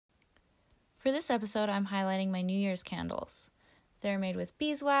For this episode, I'm highlighting my New Year's candles. They're made with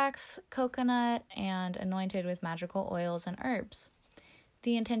beeswax, coconut, and anointed with magical oils and herbs.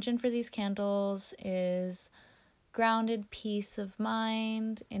 The intention for these candles is grounded peace of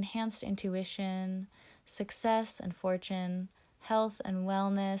mind, enhanced intuition, success and fortune, health and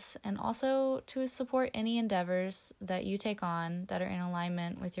wellness, and also to support any endeavors that you take on that are in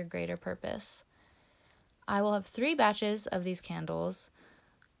alignment with your greater purpose. I will have 3 batches of these candles.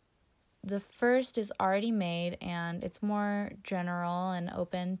 The first is already made, and it's more general and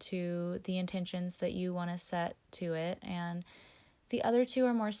open to the intentions that you want to set to it, and the other 2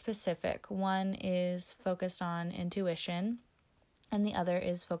 are more specific. One is focused on intuition, and the other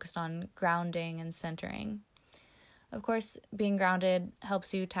is focused on grounding and centering. Of course, being grounded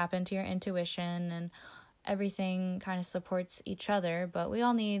helps you tap into your intuition, and everything kind of supports each other, but we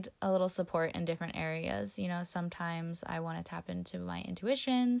all need a little support in different areas. Sometimes I want to tap into my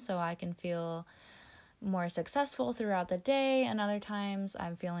intuition so I can feel more successful throughout the day, and other times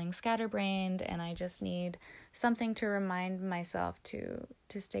I'm feeling scatterbrained and I just need something to remind myself to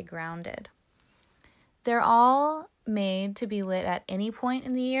stay grounded. They're all made to be lit at any point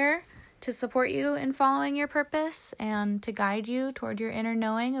in the year to support you in following your purpose and to guide you toward your inner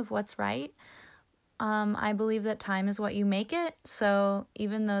knowing of what's right. I believe that time is what you make it, so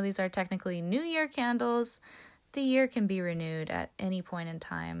even though these are technically New Year candles, the year can be renewed at any point in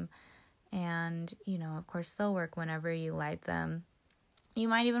time, and, of course, they'll work whenever you light them. You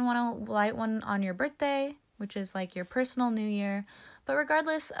might even want to light one on your birthday, which is like your personal New Year, but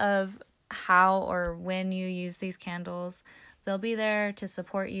regardless of how or when you use these candles, they'll be there to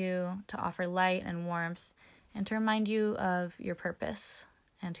support you, to offer light and warmth, and to remind you of your purpose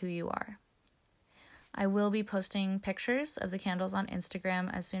and who you are. I will be posting pictures of the candles on Instagram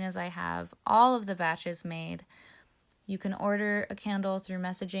as soon as I have all of the batches made. You can order a candle through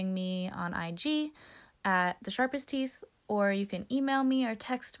messaging me on IG at The Sharpest Teeth, or you can email me or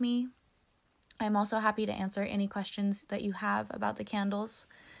text me. I'm also happy to answer any questions that you have about the candles.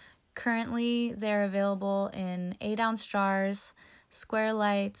 Currently, they're available in 8-ounce jars, square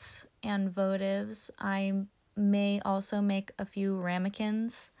lights, and votives. I may also make a few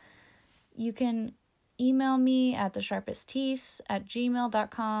ramekins. You can email me at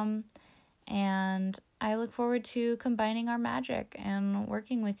thesharpestteeth@gmail.com, and I look forward to combining our magic and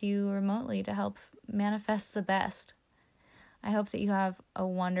working with you remotely to help manifest the best. I hope that you have a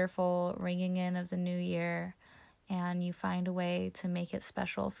wonderful ringing in of the new year and you find a way to make it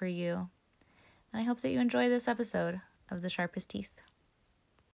special for you. And I hope that you enjoy this episode of The Sharpest Teeth.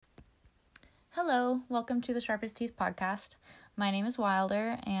 Hello, welcome to the Sharpest Teeth podcast. My name is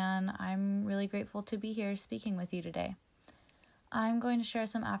Wilder, and I'm really grateful to be here speaking with you today. I'm going to share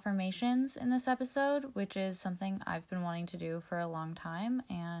some affirmations in this episode, which is something I've been wanting to do for a long time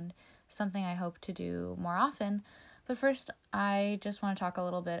and something I hope to do more often. But first, I just want to talk a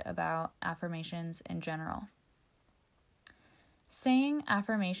little bit about affirmations in general. Saying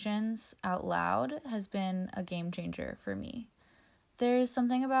affirmations out loud has been a game changer for me. There's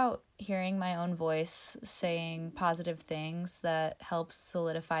something about hearing my own voice saying positive things that helps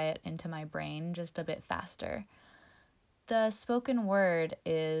solidify it into my brain just a bit faster. The spoken word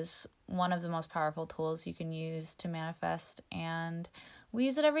is one of the most powerful tools you can use to manifest, and we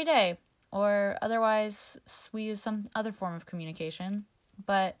use it every day, or otherwise we use some other form of communication.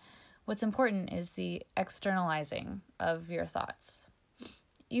 But what's important is the externalizing of your thoughts.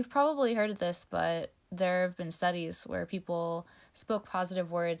 You've probably heard of this, but there have been studies where people spoke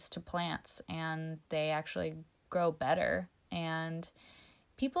positive words to plants and they actually grow better. And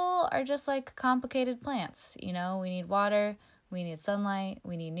people are just like complicated plants. We need water, we need sunlight,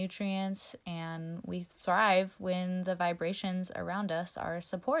 we need nutrients, and we thrive when the vibrations around us are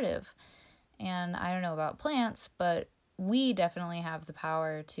supportive. And I don't know about plants, but we definitely have the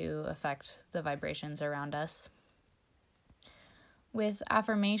power to affect the vibrations around us. With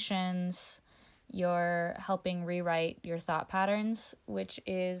affirmations, you're helping rewrite your thought patterns, which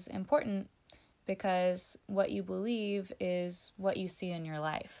is important because what you believe is what you see in your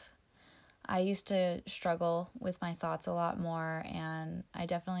life. I used to struggle with my thoughts a lot more, and I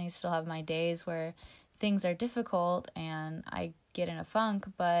definitely still have my days where things are difficult and I get in a funk,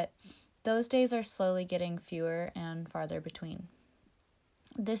 but those days are slowly getting fewer and farther between.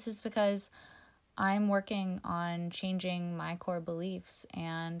 This is because I'm working on changing my core beliefs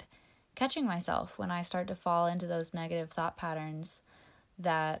and catching myself when I start to fall into those negative thought patterns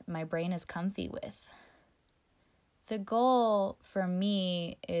that my brain is comfy with. The goal for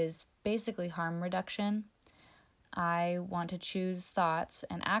me is basically harm reduction. I want to choose thoughts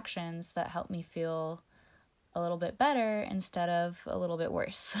and actions that help me feel a little bit better instead of a little bit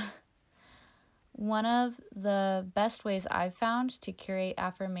worse. One of the best ways I've found to curate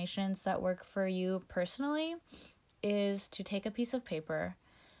affirmations that work for you personally is to take a piece of paper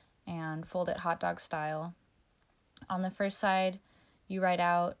and fold it hot dog style. On the first side, you write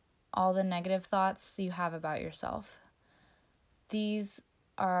out all the negative thoughts you have about yourself. These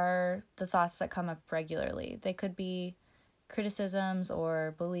are the thoughts that come up regularly. They could be criticisms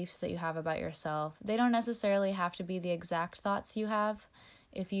or beliefs that you have about yourself. They don't necessarily have to be the exact thoughts you have.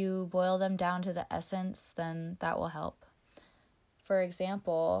 If you boil them down to the essence, then that will help. For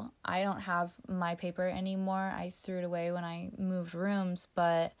example, I don't have my paper anymore. I threw it away when I moved rooms,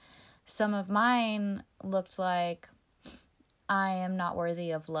 but some of mine looked like I am not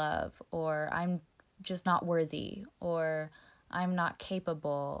worthy of love, or I'm just not worthy, or I'm not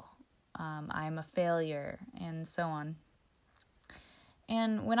capable, I'm a failure, and so on.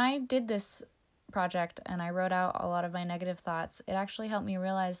 And when I did this project and I wrote out a lot of my negative thoughts, it actually helped me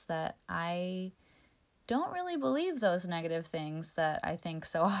realize that I don't really believe those negative things that I think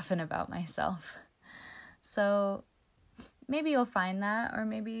so often about myself. So maybe you'll find that, or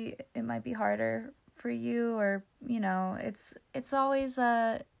maybe it might be harder for you, or it's always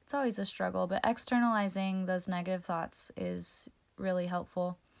a struggle, but externalizing those negative thoughts is really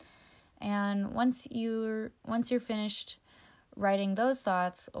helpful. And once you're finished writing those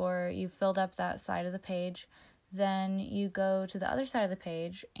thoughts, or you filled up that side of the page, then you go to the other side of the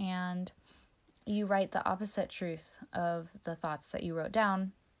page and you write the opposite truth of the thoughts that you wrote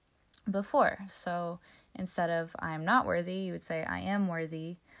down before. So instead of I am not worthy, you would say I am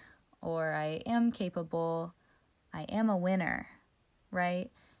worthy, or I am capable, I am a winner, right?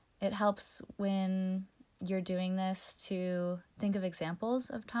 It helps when you're doing this to think of examples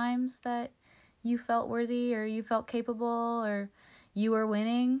of times that you felt worthy, or you felt capable, or you were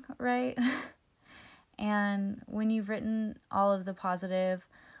winning, right? And when you've written all of the positive,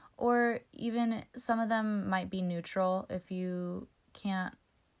 or even some of them might be neutral if you can't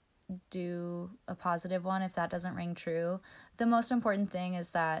do a positive one, if that doesn't ring true. The most important thing is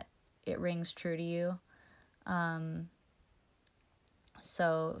that it rings true to you.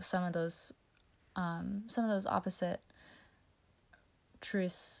 So some of those opposite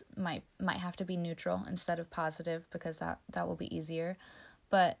truths might have to be neutral instead of positive, because that will be easier.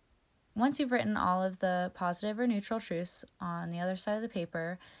 But once you've written all of the positive or neutral truths on the other side of the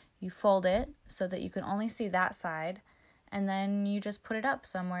paper, you fold it so that you can only see that side, and then you just put it up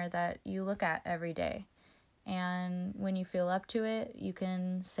somewhere that you look at every day. And when you feel up to it, you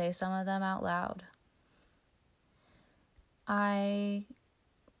can say some of them out loud. I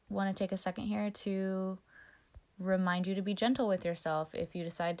want to take a second here to remind you to be gentle with yourself if you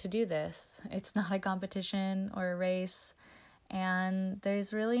decide to do this. It's not a competition or a race, and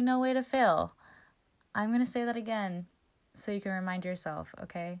there's really no way to fail. I'm going to say that again so you can remind yourself,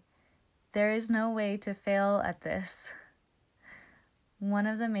 okay? There is no way to fail at this. One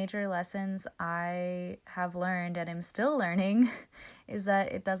of the major lessons I have learned, and I'm still learning, is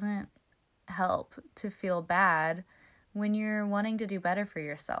that it doesn't help to feel bad when you're wanting to do better for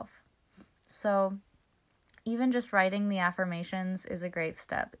yourself. So even just writing the affirmations is a great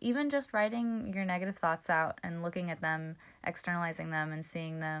step. Even just writing your negative thoughts out and looking at them, externalizing them, and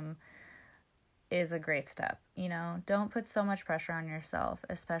seeing them is a great step. Don't put so much pressure on yourself,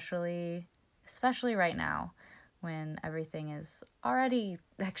 especially right now when everything is already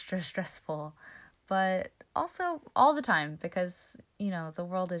extra stressful, but also all the time, because, the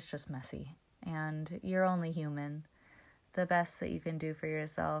world is just messy and you're only human. The best that you can do for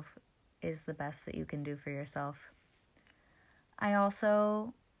yourself is the best that you can do for yourself. I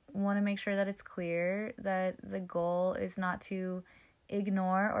also want to make sure that it's clear that the goal is not to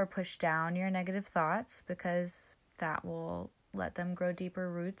ignore or push down your negative thoughts, because that will let them grow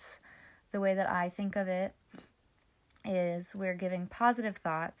deeper roots. The way that I think of it is we're giving positive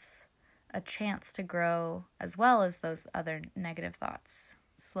thoughts a chance to grow, as well as those other negative thoughts,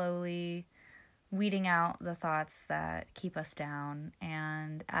 slowly weeding out the thoughts that keep us down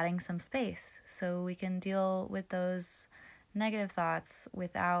and adding some space so we can deal with those negative thoughts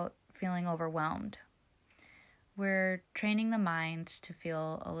without feeling overwhelmed. We're training the mind to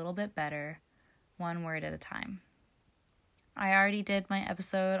feel a little bit better, one word at a time. I already did my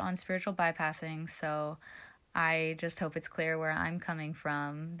episode on spiritual bypassing, so I just hope it's clear where I'm coming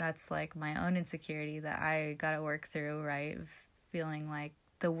from. That's like my own insecurity that I gotta work through, right? Feeling like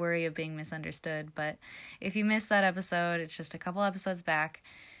the worry of being misunderstood. But if you missed that episode, it's just a couple episodes back.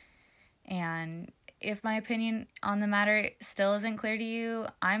 And if my opinion on the matter still isn't clear to you,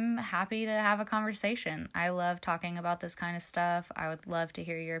 I'm happy to have a conversation. I love talking about this kind of stuff. I would love to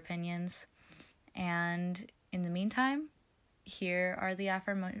hear your opinions. And in the meantime, here are the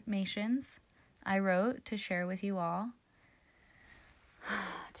affirmations I wrote to share with you all.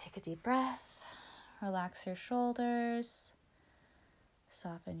 Take a deep breath, relax your shoulders,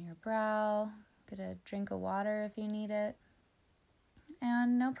 soften your brow, get a drink of water if you need it,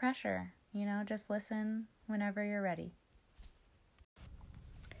 and no pressure, just listen whenever you're ready.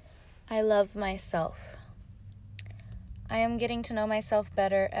 I love myself. I am getting to know myself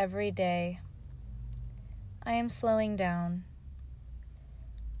better every day. I am slowing down.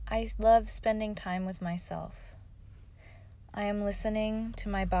 I love spending time with myself. I am listening to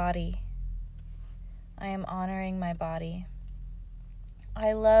my body. I am honoring my body.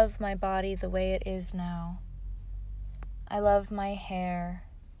 I love my body the way it is now. I love my hair.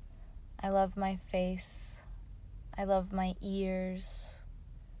 I love my face. I love my ears.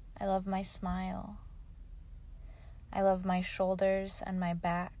 I love my smile. I love my shoulders and my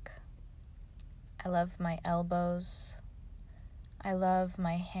back. I love my elbows. I love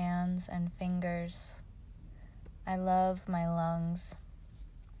my hands and fingers. I love my lungs.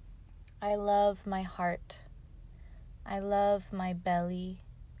 I love my heart. I love my belly.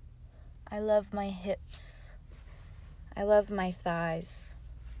 I love my hips. I love my thighs.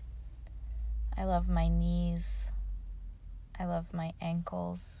 I love my knees. I love my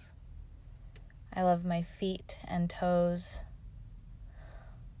ankles. I love my feet and toes.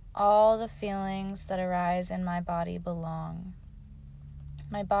 All the feelings that arise in my body belong.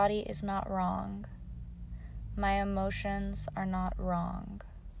 My body is not wrong. My emotions are not wrong.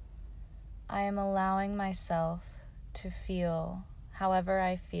 I am allowing myself to feel however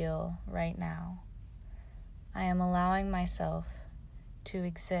I feel right now. I am allowing myself to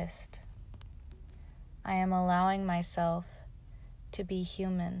exist. I am allowing myself to be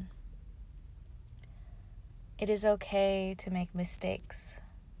human. It is okay to make mistakes.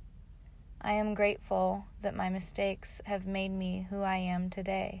 I am grateful that my mistakes have made me who I am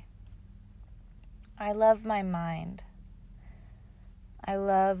today. I love my mind. I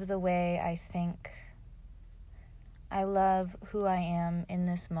love the way I think. I love who I am in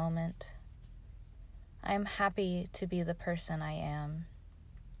this moment. I am happy to be the person I am.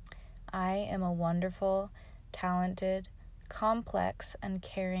 I am a wonderful, talented, complex, and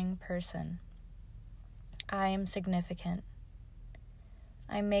caring person. I am significant.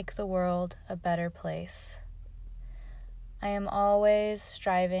 I make the world a better place. I am always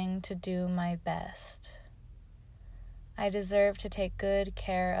striving to do my best. I deserve to take good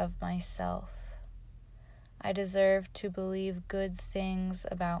care of myself. I deserve to believe good things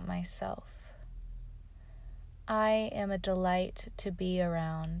about myself. I am a delight to be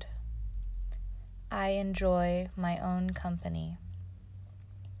around. I enjoy my own company.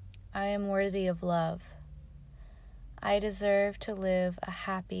 I am worthy of love. I deserve to live a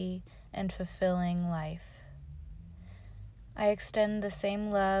happy and fulfilling life. I extend the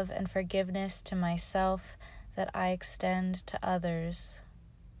same love and forgiveness to myself that I extend to others.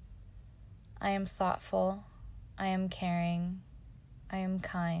 I am thoughtful. I am caring. I am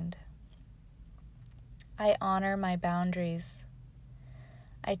kind. I honor my boundaries.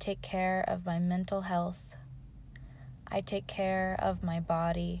 I take care of my mental health. I take care of my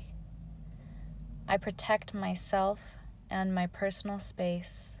body. I protect myself and my personal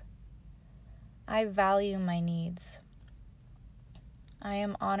space. I value my needs. I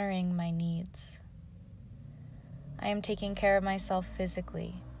am honoring my needs. I am taking care of myself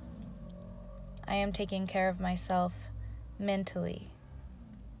physically. I am taking care of myself mentally.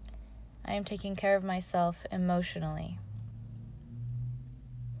 I am taking care of myself emotionally.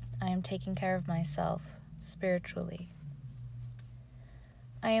 I am taking care of myself spiritually.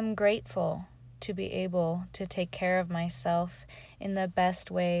 I am grateful to be able to take care of myself in the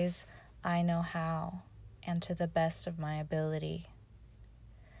best ways I know how and to the best of my ability.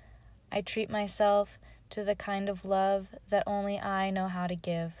 I treat myself to the kind of love that only I know how to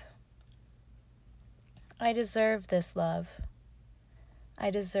give. I deserve this love. I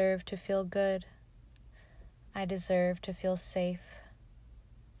deserve to feel good. I deserve to feel safe.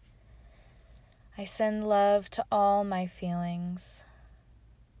 I send love to all my feelings.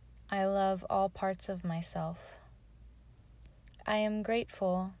 I love all parts of myself. I am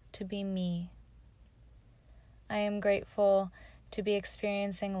grateful to be me. I am grateful to be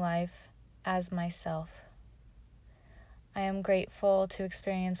experiencing life as myself. I am grateful to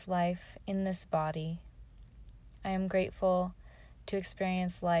experience life in this body. I am grateful to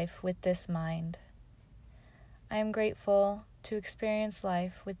experience life with this mind. I am grateful to experience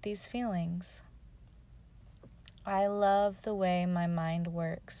life with these feelings. I love the way my mind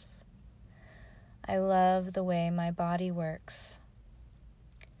works. I love the way my body works.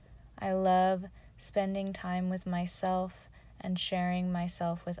 I love spending time with myself and sharing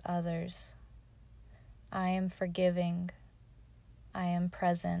myself with others. I am forgiving. I am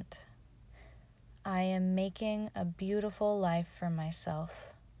present. I am making a beautiful life for myself.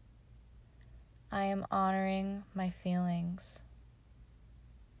 I am honoring my feelings.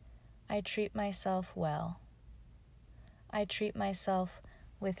 I treat myself well. I treat myself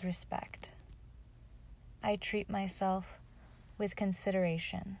with respect. I treat myself with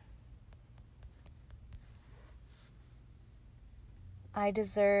consideration. I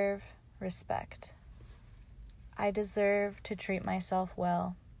deserve respect. I deserve to treat myself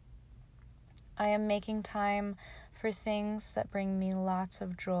well. I am making time for things that bring me lots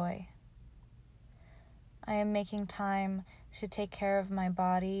of joy. I am making time to take care of my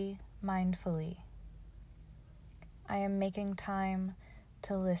body mindfully. I am making time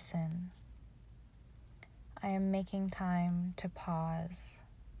to listen. I am making time to pause.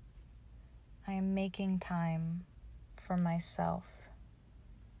 I am making time for myself.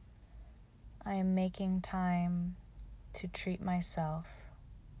 I am making time to treat myself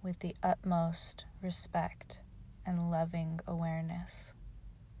with the utmost respect and loving awareness.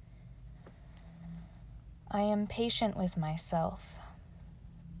 I am patient with myself.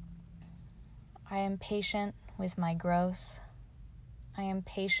 I am patient with my growth. I am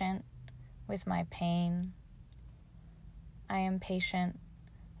patient with my pain. I am patient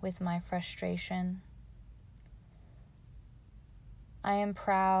with my frustration. I am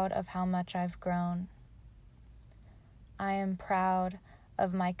proud of how much I've grown. I am proud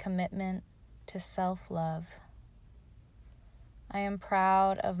of my commitment to self-love. I am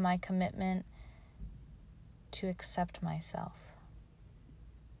proud of my commitment to accept myself.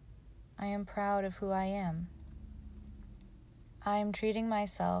 I am proud of who I am. I am treating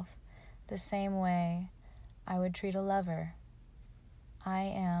myself the same way I would treat a lover. I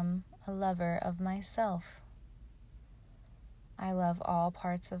am a lover of myself. I love all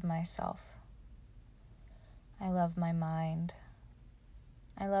parts of myself. I love my mind.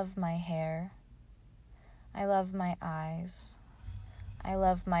 I love my hair. I love my eyes. I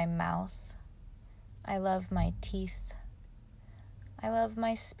love my mouth. I love my teeth. I love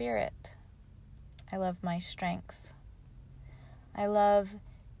my spirit. I love my strength. I love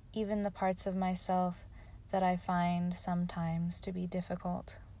even the parts of myself that I find sometimes to be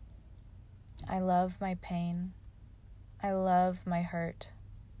difficult. I love my pain. I love my hurt.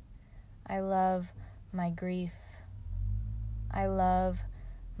 I love my grief. I love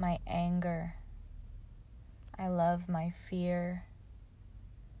my anger. I love my fear.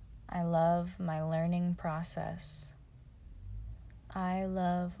 I love my learning process. I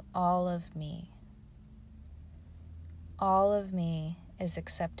love all of me. All of me is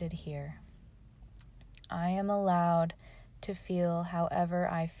accepted here. I am allowed to feel however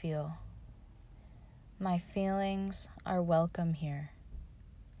I feel. My feelings are welcome here.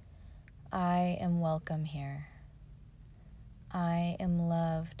 I am welcome here. I am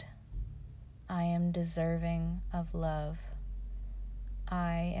loved. I am deserving of love.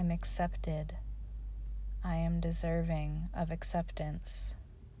 I am accepted. I am deserving of acceptance.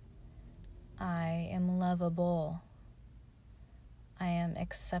 I am lovable. I am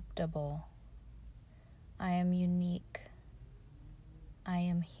acceptable. I am unique. I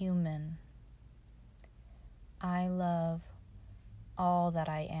am human. I love all that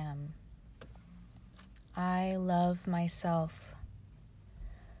I am. I love myself.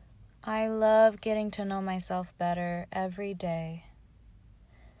 I love getting to know myself better every day.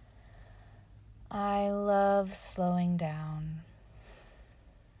 I love slowing down.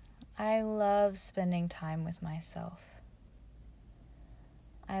 I love spending time with myself.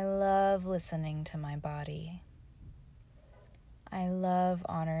 I love listening to my body. I love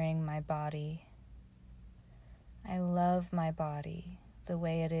honoring my body. I love my body the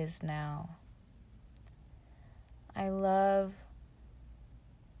way it is now. I love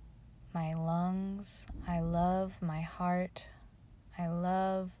my lungs. I love my heart. I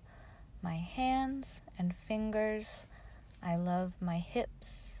love my hands and fingers. I love my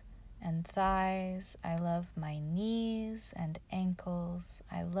hips and thighs. I love my knees and ankles.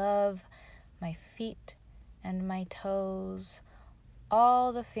 I love my feet and my toes.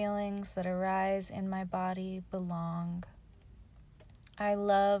 All the feelings that arise in my body belong. I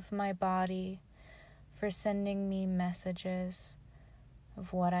love my body for sending me messages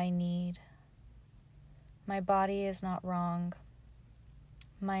of what I need. My body is not wrong.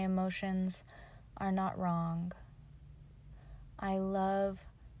 My emotions are not wrong. I love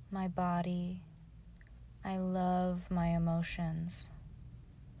my body. I love my emotions.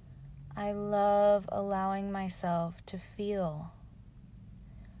 I love allowing myself to feel.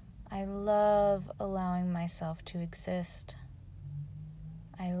 I love allowing myself to exist.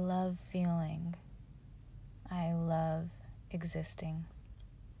 I love feeling. I love existing.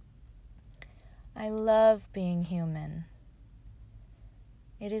 I love being human.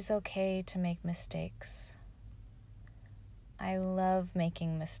 It is okay to make mistakes. I love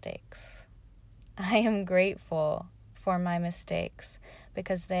making mistakes. I am grateful for my mistakes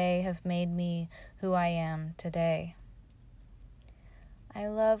because they have made me who I am today. I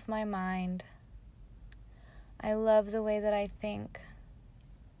love my mind. I love the way that I think.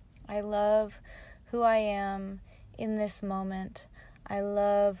 I love who I am in this moment. I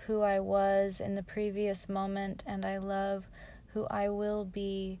love who I was in the previous moment, and I love who I will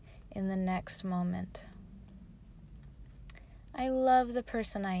be in the next moment. I love the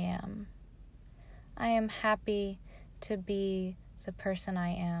person I am. I am happy to be the person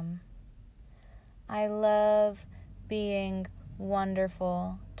I am. I love being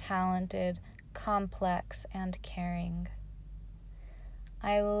wonderful, talented, complex, and caring.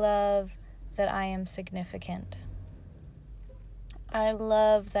 I love that I am significant. I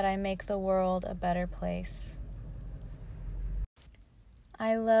love that I make the world a better place.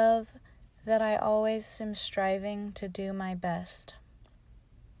 I love that I always am striving to do my best.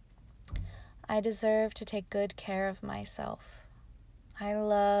 I deserve to take good care of myself. I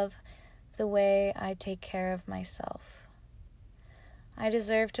love the way I take care of myself. I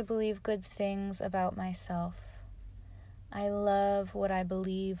deserve to believe good things about myself. I love what I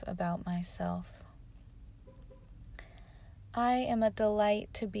believe about myself. I am a delight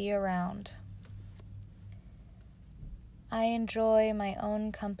to be around. I enjoy my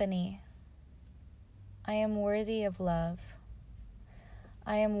own company. I am worthy of love.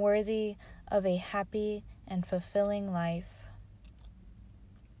 I am worthy of a happy and fulfilling life.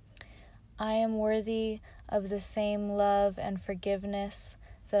 I am worthy of the same love and forgiveness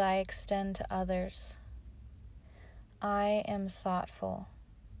that I extend to others. I am thoughtful.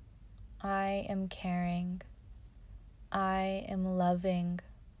 I am caring. I am loving.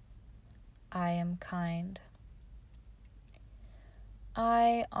 I am kind.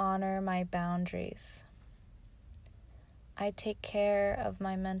 I honor my boundaries. I take care of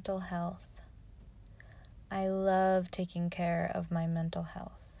my mental health. I love taking care of my mental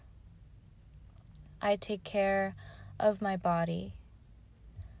health. I take care of my body.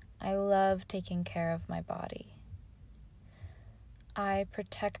 I love taking care of my body. I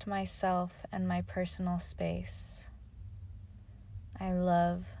protect myself and my personal space. I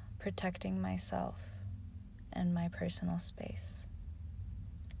love protecting myself and my personal space.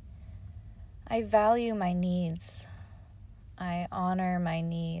 I value my needs. I honor my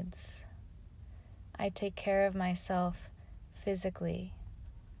needs. I take care of myself physically.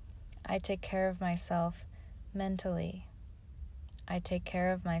 I take care of myself mentally. I take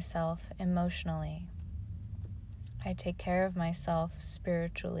care of myself emotionally. I take care of myself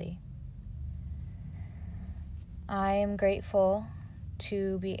spiritually. I am grateful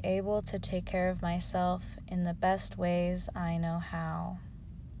to be able to take care of myself in the best ways I know how.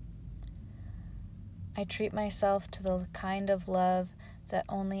 I treat myself to the kind of love that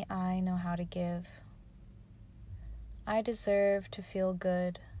only I know how to give. I deserve to feel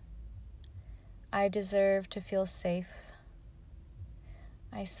good. I deserve to feel safe.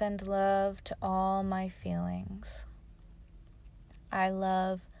 I send love to all my feelings. I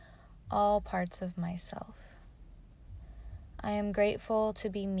love all parts of myself. I am grateful to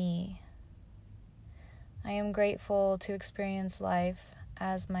be me. I am grateful to experience life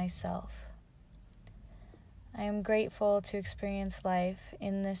as myself. I am grateful to experience life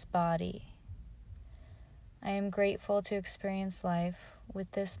in this body. I am grateful to experience life with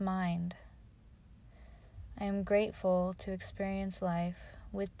this mind. I am grateful to experience life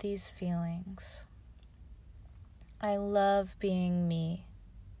with these feelings. I love being me.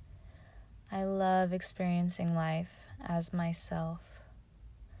 I love experiencing life as myself.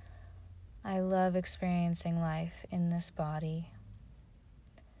 I love experiencing life in this body.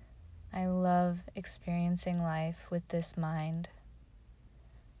 I love experiencing life with this mind.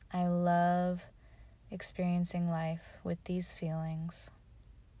 I love experiencing life with these feelings.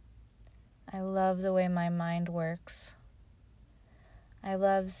 I love the way my mind works. I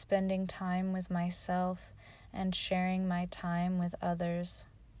love spending time with myself and sharing my time with others.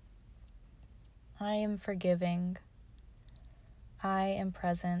 I am forgiving. I am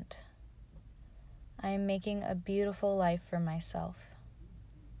present. I am making a beautiful life for myself.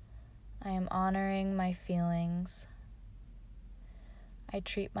 I am honoring my feelings. I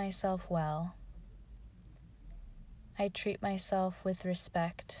treat myself well. I treat myself with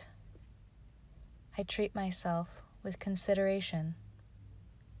respect. I treat myself with consideration.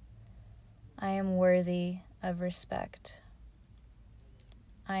 I am worthy of respect.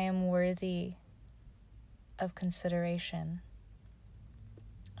 I am worthy of consideration.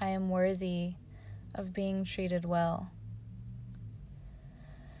 I am worthy of being treated well.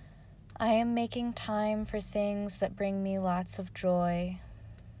 I am making time for things that bring me lots of joy.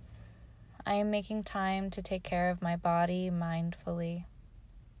 I am making time to take care of my body mindfully.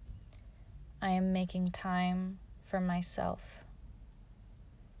 I am making time for myself.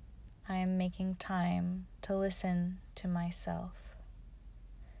 I am making time to listen to myself.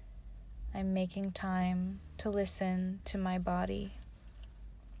 I'm making time to listen to my body.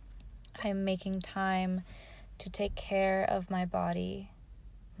 I am making time to take care of my body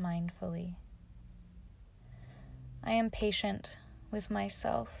mindfully. I am patient with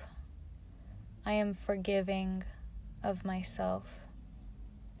myself. I am forgiving of myself.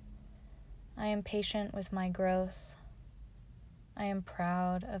 I am patient with my growth. I am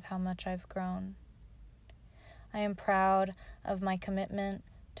proud of how much I've grown. I am proud of my commitment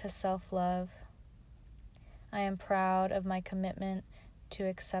to self-love. I am proud of my commitment to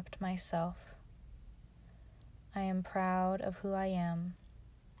accept myself. I am proud of who I am.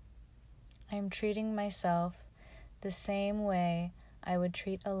 I am treating myself the same way I would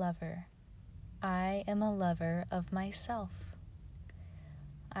treat a lover. I am a lover of myself.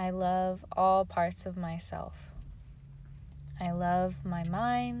 I love all parts of myself. I love my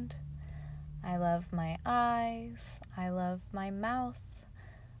mind. I love my eyes. I love my mouth.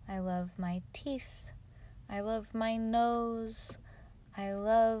 I love my teeth. I love my nose. I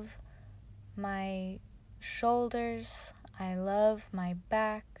love my shoulders. I love my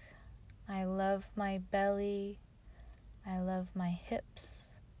back. I love my belly. I love my hips.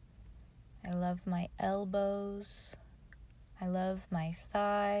 I love my elbows. I love my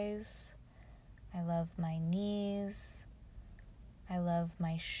thighs. I love my knees. I love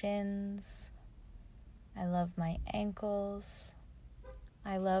my shins. I love my ankles.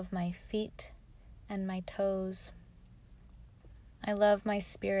 I love my feet and my toes. I love my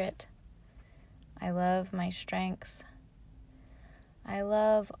spirit. I love my strength. I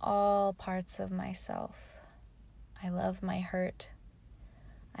love all parts of myself. I love my hurt.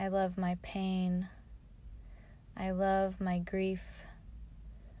 I love my pain. I love my grief.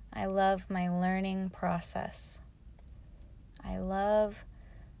 I love my learning process. I love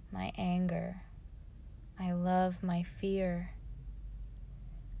my anger. I love my fear.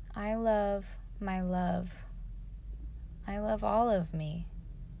 I love my love. I love all of me.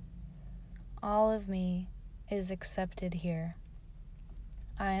 All of me is accepted here.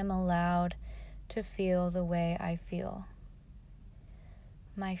 I am allowed to feel the way I feel.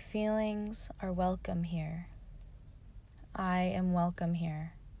 My feelings are welcome here. I am welcome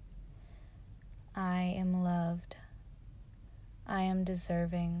here. I am loved. I am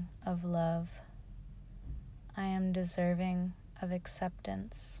deserving of love. I am deserving of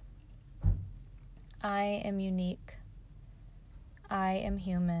acceptance. I am unique. I am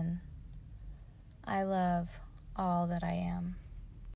human. I love all that I am.